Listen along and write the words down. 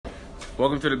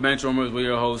Welcome to the Benchwarmers. We're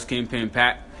your hosts, Kingpin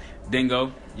Pat,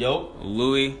 Dingo, Yo,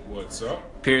 Louie, What's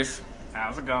up? Pierce,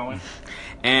 How's it going?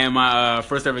 and my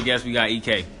first ever guest. We got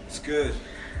EK. it's good.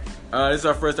 This is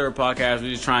our first ever podcast. We're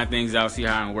just trying things out, see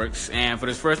how it works. And for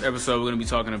this first episode, we're gonna be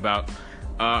talking about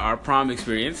our prom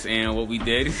experience and what we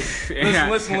did.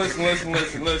 Listen.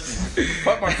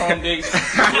 Fuck my prom dates.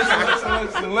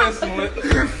 Listen.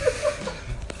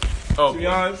 Oh, To be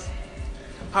honest,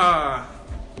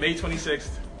 May 26th.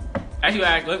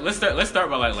 actually, let's start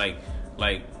by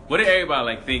like what did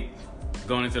everybody think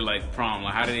going into prom?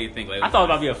 Like, how did they think? Like, I thought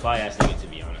about being a fly ass nigga, to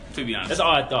be honest. That's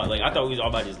all I thought. Like, I thought we was all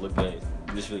about to just look good.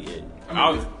 This really it. I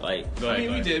was Like, go ahead,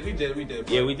 go ahead. We did.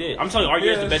 yeah, we did. I'm telling you, our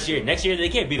year is the best year. Next year, they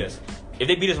can't beat us. If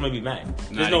they beat us, I'm gonna be mad.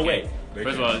 There's no way. First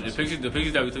of all, the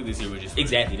pictures that we took this year were just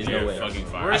Exactly, there's no way. fucking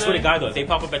fire. I swear to God, though, if they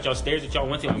pop up at y'all stairs that y'all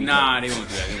went to, I'm Nah, they won't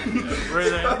do that. Where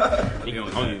they? They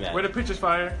won't I'm do gonna be that. Where mad. the pictures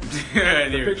fire?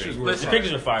 They're Pictures great. were The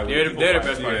pictures are fire. They're the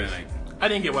best part of the night. I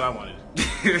didn't get what I wanted.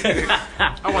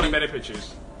 I wanted better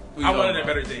pictures. Who you I wanted talking a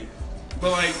better date.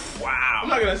 But Wow. I'm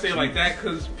not gonna say it like that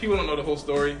because people don't know the whole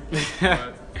story. But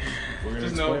We're gonna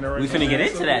Just explain know- it right We now. finna get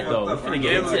into that, though. We finna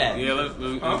get into that. Yeah, let's get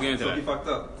into Loki that. fucked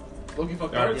up. Loki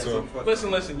fucked All up. right, so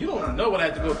Listen. You don't know what I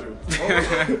had to go through.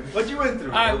 What you went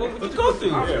through? All right, what you go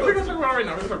through? We're gonna talk about it right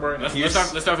now. Let's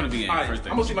start from the beginning. All right, First I'm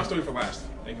thing. gonna see my story for last.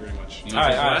 Thank you very much. You All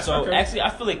wanna right. take So the last? actually, I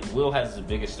feel like Will has the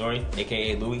biggest story,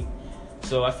 aka Louis.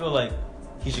 So I feel like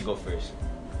he should go first.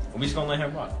 We just gonna let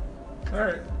him rock. All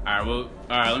right. All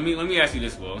right. Let me ask you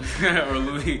this, Will, or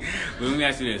Louis. Let me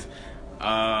ask you this.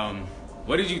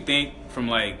 What did you think from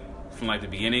the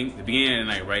beginning of the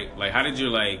night, right? Like, how did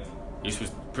your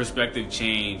perspective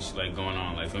change, going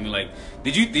on? Like, for me,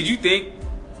 did you think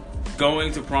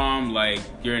going to prom,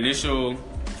 your initial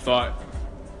thought?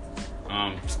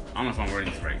 I don't know if I'm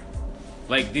wording this right.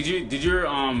 Like, did your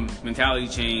mentality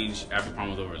change after prom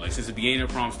was over? Like, since the beginning of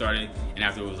prom started and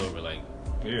after it was over,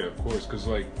 yeah, of course, because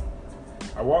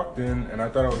I walked in and I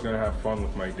thought I was gonna have fun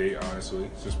with my date. Honestly,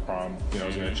 it's just prom. You know, I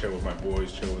was gonna chill with my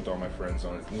boys, chill with all my friends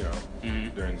on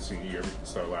it. During the senior year,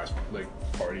 it's our last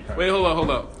party time. Wait, hold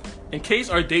up. In case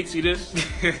our date see this,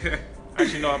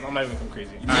 actually no, I'm not even going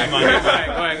crazy. All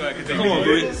right, go ahead. Continue. Come on,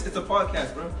 dude. It's a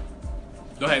podcast, bro.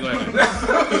 Go ahead.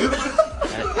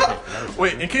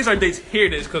 Wait, in case our dates hear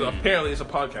this, because apparently it's a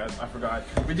podcast. I forgot.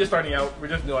 We're just starting out. We're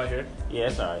just new out here. Yeah,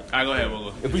 it's alright. All right, go ahead,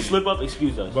 Will. If we slip up,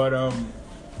 excuse us. But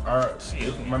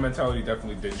my mentality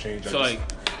definitely did change. So,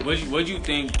 what'd you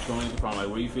think going into prom? Like,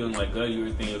 were you feeling good? You were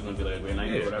thinking it was gonna be a great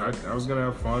night or whatever? I was gonna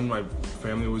have fun. My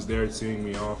family was there seeing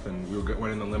me off, and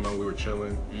went in the limo. We were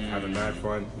chilling, having mad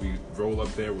fun. We roll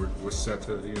up there. We're set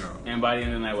to And by the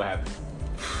end of the night, what happened?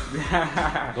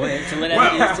 Go ahead, tell it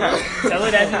as it is. Tell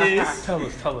it as it is.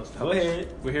 Tell us. Go ahead.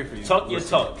 We're here for you. Talk your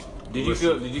talk. Did you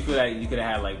feel like you could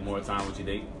have had more time with your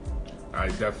date? I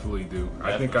definitely do.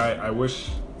 I think I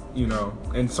wish,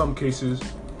 in some cases,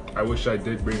 I wish I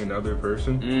did bring another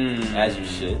person. As you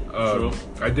should. True.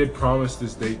 I did promise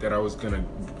this date that I was gonna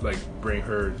bring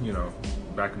her,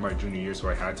 back in my junior year, so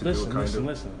I had to do it kind of.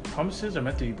 Listen. Promises are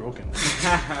meant to be broken.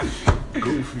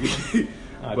 Goofy.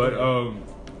 But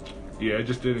yeah, it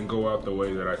just didn't go out the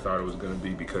way that I thought it was gonna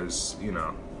be because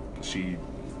she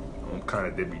kind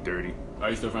of did me dirty. Are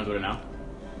you still friends with her now?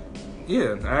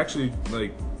 Yeah, I actually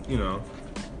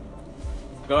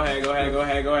Go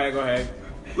ahead.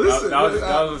 Listen, that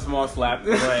was a small slap.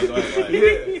 Go ahead.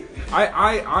 Yeah,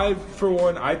 I for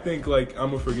one, I think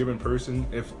I'm a forgiving person.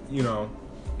 If even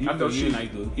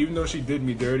though she did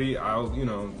me dirty, I'll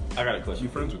I got a question.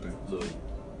 be friends with her. Louis,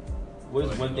 what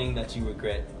is one thing that you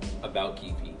regret about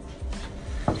Kiki?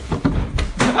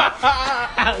 We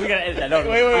gotta edit that. No,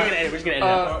 Wait. We're just gonna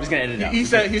edit it out.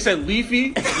 He said leafy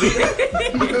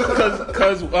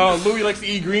because Louis likes to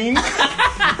eat greens.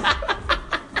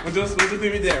 We'll just leave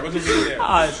it there.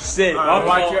 Ah, shit.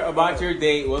 About your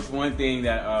date, what's one thing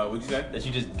that what'd you say? That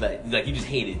you just you just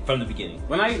hated from the beginning.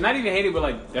 Well, not even hated,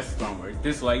 but that's a strong word.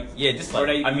 Dislike. Yeah, dislike. Or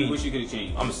that I mean, wish you could have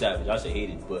changed. I'm a savage. I say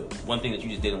hated, but one thing that you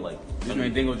just didn't like. This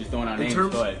man Dingo just throwing out names.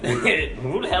 terms- Go ahead.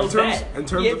 Who the hell's that? In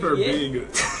terms of her being, in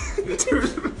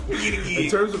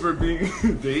terms of her being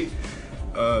a date,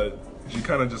 she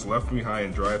kind of just left me high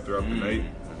and dry throughout the night,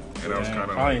 and I was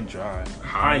kind of high and dry.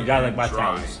 High and dry like my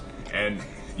towels. And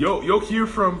you'll hear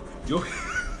from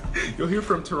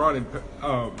Tehran and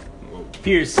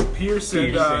Pierce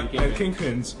and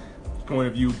Kingpin's point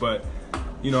of view, but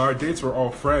our dates were all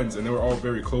friends and they were all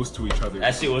very close to each other.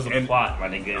 That shit was a And plot, my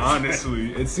niggas.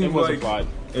 Honestly, it seemed like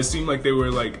they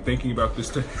were thinking about this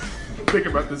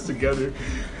together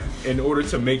in order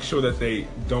to make sure that they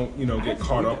don't get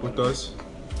caught up with us.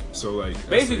 So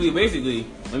Basically, let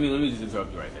me just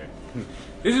interrupt you right there.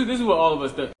 This is what all of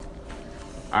us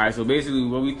All right, so basically,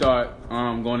 what we thought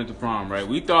going into prom, right?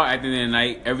 We thought at the end of the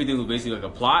night, everything was basically like a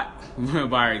plot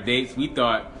by our dates. We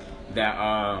thought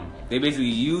that they basically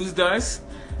used us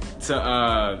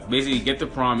to basically get to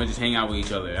prom and just hang out with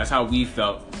each other. That's how we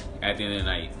felt at the end of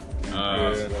the night.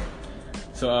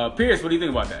 So, Pierce, what do you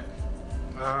think about that?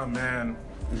 Oh, man.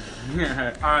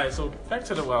 Alright, so back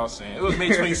to what I was saying. It was May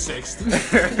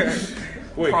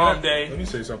 26th. Wait, Prom day. Let me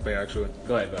say something actually.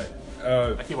 Go ahead.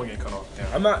 I keep on getting cut off.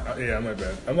 Damn. I'm not. Yeah, my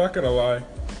bad. I'm not gonna lie.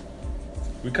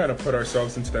 We kind of put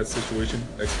ourselves into that situation,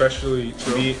 especially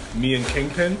me and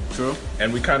Kingpin. True.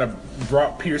 And we kind of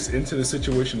brought Pierce into the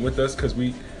situation with us because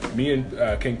me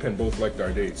and Kingpin both liked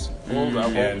our dates. Hold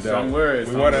on. And Some words.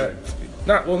 we want to.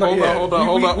 Not well. Not Hold yet. on, hold on, we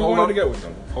hold on, we hold wanted on. to get with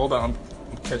them. Hold on,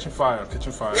 I'm catching fire.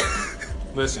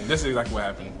 Listen, this is exactly what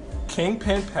happened.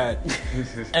 Kingpin, Pat,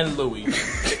 and Louie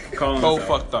both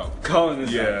fucked up. Calling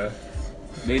this Yeah.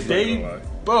 Basically. They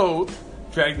both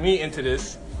dragged me into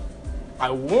this.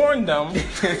 I warned them,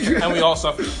 and we all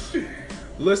suffered.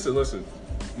 Listen.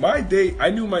 My date, I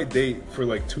knew my date for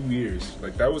like 2 years.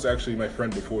 Like that was actually my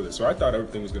friend before this, so I thought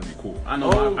everything was gonna be cool. I know.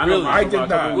 Oh, I know. really? I did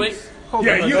not. Wait, hold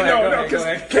Yeah, on. you go ahead, know, go no, ahead, because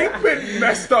go ahead. Kingpin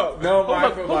messed up. No,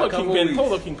 Hold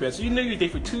up, Kingpin. So you knew you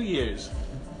date for 2 years,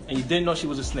 and you didn't know she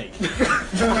was a snake.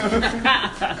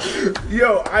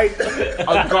 Yo,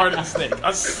 A garden snake.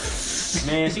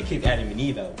 Man, she keep adding me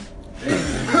knee though.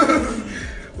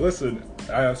 listen.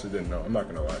 I also didn't know. I'm not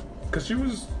gonna lie, because she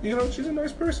was, she's a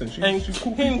nice person. And She's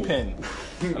cool people. Kingpin.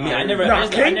 I mean, I never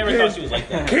thought she was like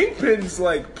that. Kingpin's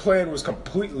like plan was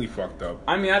completely fucked up.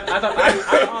 I mean, I thought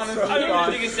I honestly I thought.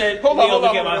 think this nigga said, Hold on, hold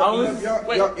on, look at hold my on.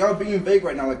 feet. Y'all being vague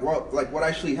right now. Like what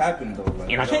actually happened though? Like,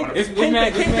 It's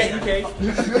mad EK.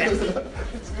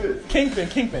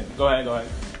 Kingpin. Go ahead.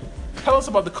 Tell us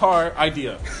about the car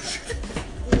idea.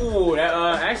 Ooh, that,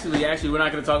 actually, we're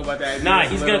not gonna talk about that. Nah,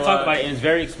 he's gonna talk about it, and it's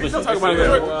very Let's explicit. talk about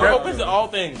it. We're open to all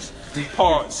things.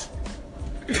 Pause.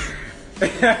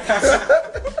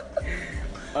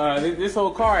 This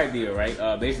whole car idea, right?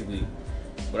 Basically,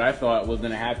 what I thought was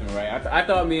gonna happen, right? I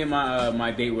thought me and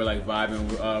my date were like vibing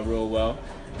real well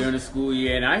during the school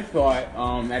year, and I thought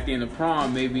at the end of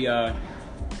prom maybe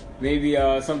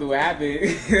something would happen.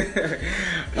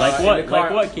 Like what? in the car,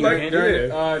 Like what, Kingpin?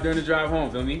 during the drive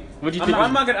home. Feel me? What'd you think?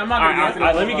 I'm not gonna. All right,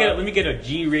 get into let me get a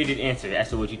G-rated answer as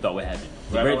to what you thought would happen.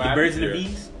 Right, The what birds and the happened?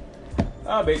 bees.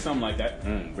 Based something like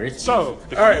that. Birds. So,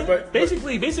 All right, but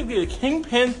basically, the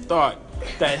Kingpin thought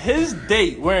that his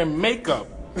date wearing makeup,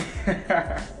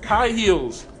 high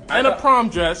heels, and a prom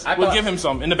dress I would thought- give him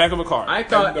some in the back of a car. I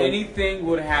thought And the- anything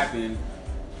would happen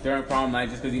during prom night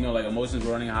just because like emotions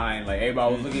were running high and like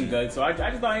everybody was looking good. So I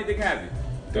just thought anything could happen.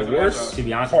 the That's what I worst thought. To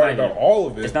be honest, part with you, about all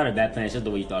of it's it, not a bad plan. It's just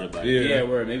the way you thought about it. Yeah,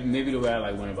 word. Maybe the way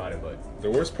I went about it, but the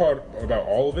worst part about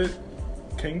all of it,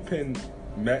 Kingpin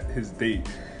met his date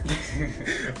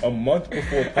a month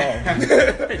before prom.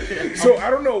 So I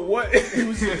don't know what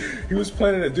he was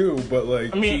planning to do, but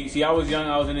like, I mean, see, I was young,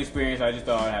 I was inexperienced. I just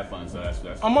thought I'd have fun. So that's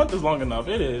a month is long enough.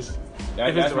 It is.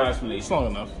 that's If it's my It's explanation. long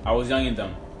enough. I was young and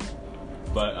dumb,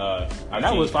 but And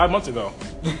that was 5 months ago.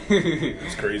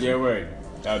 it's crazy. Yeah, word.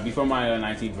 Before my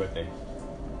 19th birthday.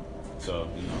 So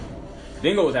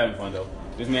Dingo was having fun though.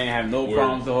 This man had no Word.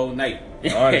 problems the whole night.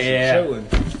 Honestly, Yeah. chilling.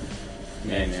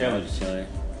 Man, I was just chilling.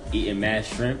 Eating mad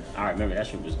shrimp. I remember that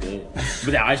shrimp was good.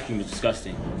 But that ice cream was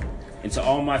disgusting. And to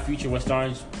all my future West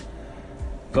Orange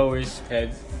goers,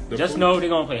 Heads. The just food- know they're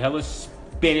gonna play hella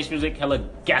Spanish music, hella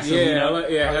gasolina.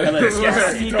 Yeah. Hella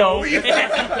Despacito.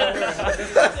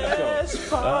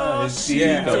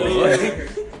 Yeah.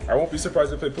 I won't be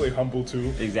surprised if they play Humble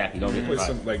too. Exactly, don't They get play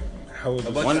surprised. some like hell of A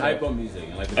a bunch One- of hype on music.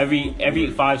 And, like, the Every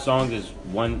 5 songs is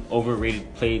one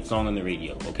overrated played song on the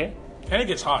radio, okay? And it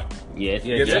gets hot. Yeah,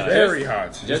 Yeah, It's just- very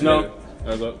hot. Just know-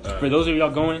 know. For those of y'all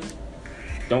going,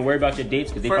 don't worry about your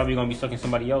dates because they For- probably gonna be sucking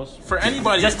somebody else. For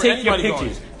anybody, Just for take your anybody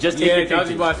pictures. going. Just take Yeah, your I was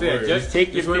just about to pictures. say, Word. just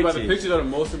Take your worry about the pictures. pictures are the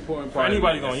most important For part.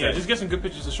 anybody of it. going, yeah, just get some good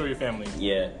pictures to show your family.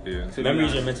 Yeah. Yeah. To be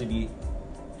Memories are honest. meant to be.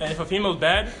 And if a female's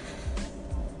bad,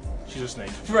 she's a snake.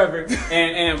 Forever.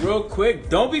 And real quick,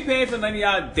 don't be paying for none of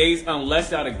y'all dates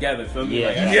unless y'all together. Feel me? Yeah.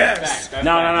 Like, that's Yes. a fact. That's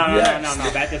No. Yes.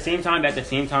 But at the same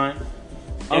time,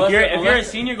 Unless- if you're a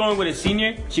unless- senior going with a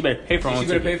senior, she better pay for her own She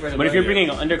better ticket. pay for her, But if you're yeah. bringing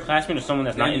an underclassman or someone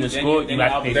that's not Then- in the then school, you- you then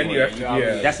have to pay Then for you it. have to, You're yeah.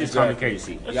 obligated. That's just common exactly.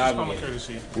 courtesy. That's Y'all just common obligated.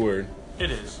 courtesy. Word.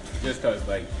 It is. Just cause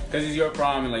it's your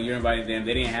prom and like you're invited them.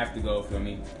 They didn't have to go. Feel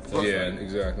me? So it's Yeah, like-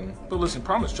 exactly. But listen,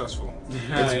 prom is stressful. It's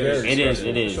Yeah, very It is. stressful.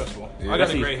 It is. Stressful. Yeah. I got the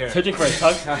Especially gray hair. searching for a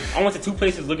tux. I went to 2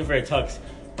 places looking for a tux.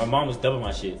 My mom was double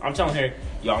my shit. I'm telling her,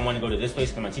 yo, I want to go to this place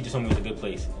because my teacher told me it was a good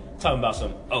place. Talking about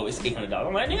it's $800.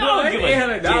 I'm like, nigga, No, I don't give a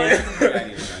 $800. damn. Yeah, I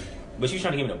need it, man. But she was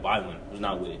trying to get me to buy one. I was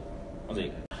not with it. I was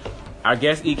like, our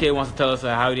guest EK wants to tell us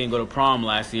how he didn't go to prom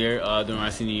last year during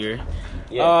our senior year.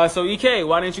 Yeah. So EK,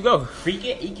 why didn't you go? Freak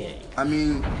it, EK. I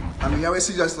mean, y'all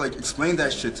basically just like explain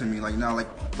that shit to me. Like now,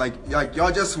 like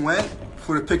y'all just went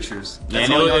for the pictures. Yeah,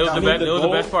 and all y'all it got. was the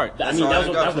best part. I mean, that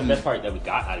was the best part that we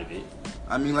got out of it.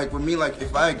 I mean, like with me, like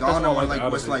if I had gone, I would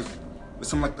like with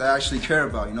something like that I actually care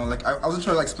about. You know, like I wasn't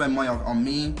trying to like spend money on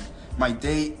me, my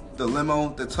date, the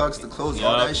limo, the tux, the clothes,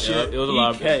 all that shit. It was a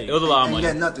lot. It was a lot of money.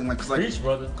 And nothing, like, Preach,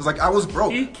 brother. cause like I was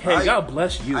broke. EK, God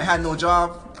bless you. I had no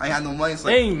job. I had no money. It's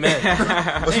like, Amen.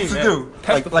 what's it to do?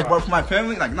 Like work for my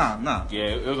family? Like nah. Yeah,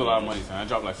 it was a lot of money, son. I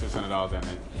dropped like $600 that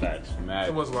night. Facts. Mad.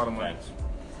 It was a lot of money. Facts.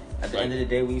 At the end of the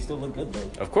day, we still look good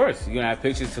though. Of course, you're gonna have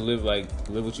pictures to live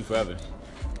with you forever.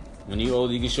 When you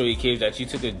older, you can show your kids that you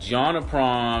took a John to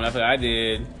prom. That's what I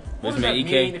did. What does that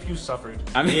mean if you suffered?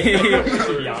 I mean,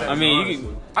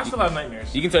 I still have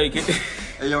nightmares. You can tell your kids.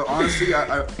 Hey, yo, honestly,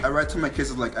 I write to my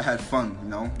kids like I had fun, you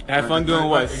know. Had fun doing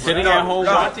what? Sitting at home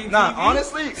watching TV?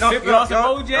 Honestly, sipping on some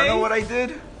OJ. You know what I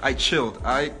did? I chilled.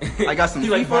 I got some He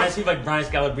FIFA. like Brian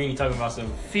Scalabrine talking about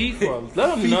some FIFA.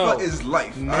 Let him know. FIFA is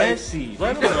life. Messi.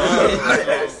 Let him know.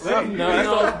 Let him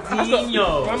know.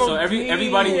 Ronaldinho. So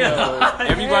everybody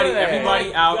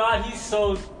out. God, he's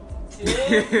so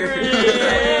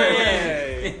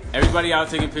Everybody out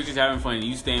taking pictures, having fun, and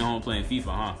you staying home playing FIFA,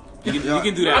 huh? You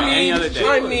can do that any other day.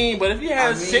 I mean, but if he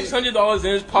has $600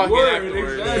 in his pocket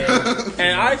afterwards,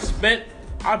 and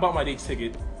I bought my date's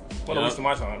ticket. What a waste of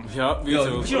my time. Yup, me too. You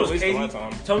know what's crazy? my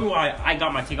time. Tell me why I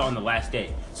got my ticket on the last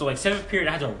day. So like 7th period,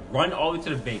 I had to run all the way to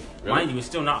the bank. Really? Mind you, it's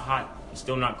still not hot. It's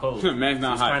still not cold. Man's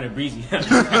not It's hot. kind of breezy.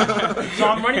 So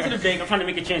I'm running to the bank. I'm trying to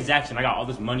make a transaction. I got all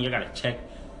this money. I got a check.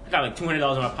 I got like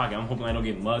 $200 in my pocket. I'm hoping I don't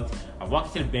get mugged. I walk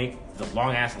into the bank. There's a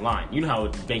long ass line. You know how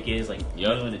the bank is, like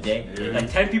middle of the day. Yeah. Like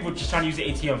 10 people just trying to use the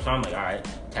ATM. So I'm like, all right,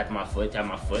 tapping my foot.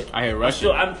 I hear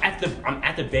Russian. I'm at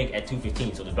the bank at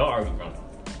 2:15. So the bell already rung.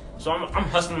 So I'm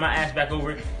hustling my ass back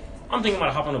over. I'm thinking I'm about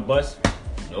to hop on a bus.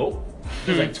 Nope.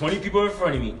 There's like 20 people in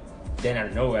front of me. Then out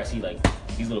of nowhere, I see like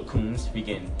these little coons,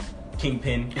 freaking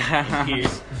Kingpin and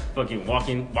Pierce, fucking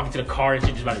walking to the car and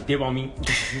shit, just about to dip on me.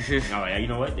 And I'm like, you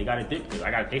know what? They gotta dip because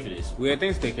I gotta pay for this. We had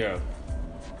things to take care of.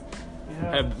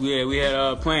 Yeah. We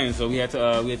had plans, so we had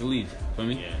to leave. Feel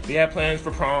me? Yeah. We had plans for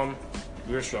prom.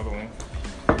 We were struggling.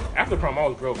 After prom, I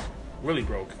was broke. Really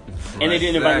broke. And they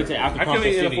didn't invite me to the after I prom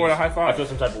couldn't even festivities. afford a high I five. feel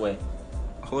some type of way.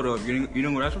 Hold up, you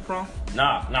didn't go after prom?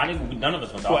 Nah, I didn't. None of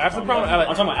us went to Well, after prom, I'm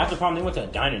talking about after prom. They went to a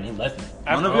diner and he left me.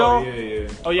 One of y'all? Yeah.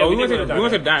 Oh yeah, we went to did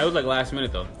the diner. It was like last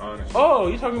minute though. Honestly. Oh,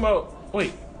 you're talking about?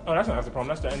 Wait. Oh, that's not after prom.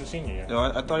 That's the end of senior year. Yo,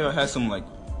 I thought y'all had some like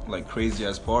crazy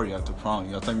ass party after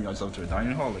prom. Y'all taking yourself to a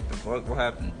dining hall? Like the fuck? What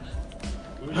happened?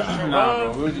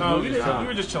 Nah, bro. We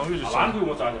were just chilling. A lot of people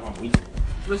went to after prom.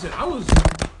 Listen,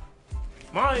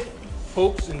 my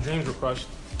hopes and dreams were crushed.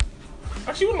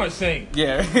 Actually, what am I saying?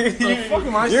 Yeah. The fuck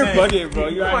am I You're saying? bugging, bro.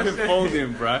 You're What am I out here saying?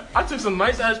 folding, bro. I took some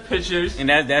nice ass pictures. And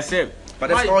that's it. But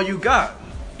that's My- all you got.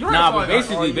 You're right, Nah,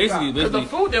 that's all but I got. basically, The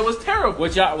food there was terrible.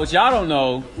 what y'all don't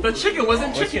know, The chicken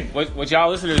wasn't chicken. what y'all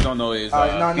listeners don't know is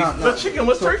No. The chicken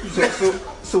was turkey.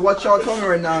 So what y'all telling me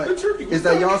right now The turkey was is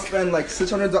that y'all spend like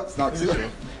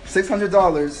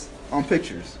 $600 on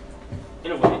pictures.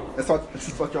 In a way. That's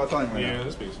what y'all telling me right now.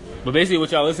 That's basically it. But basically,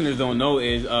 what y'all listeners don't know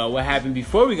is what happened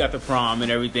before we got to prom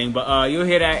and everything. But you'll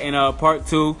hear that in part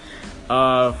 2.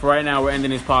 For right now, we're ending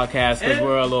this podcast because And-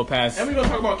 we're a little past. And we're gonna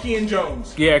talk about Keaton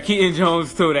Jones. Yeah, Keaton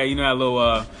Jones too. That that little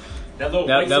That little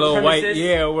that little white. supremacist.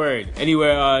 Yeah, word. Anyway,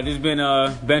 this has been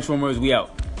Bench Rumors. We out.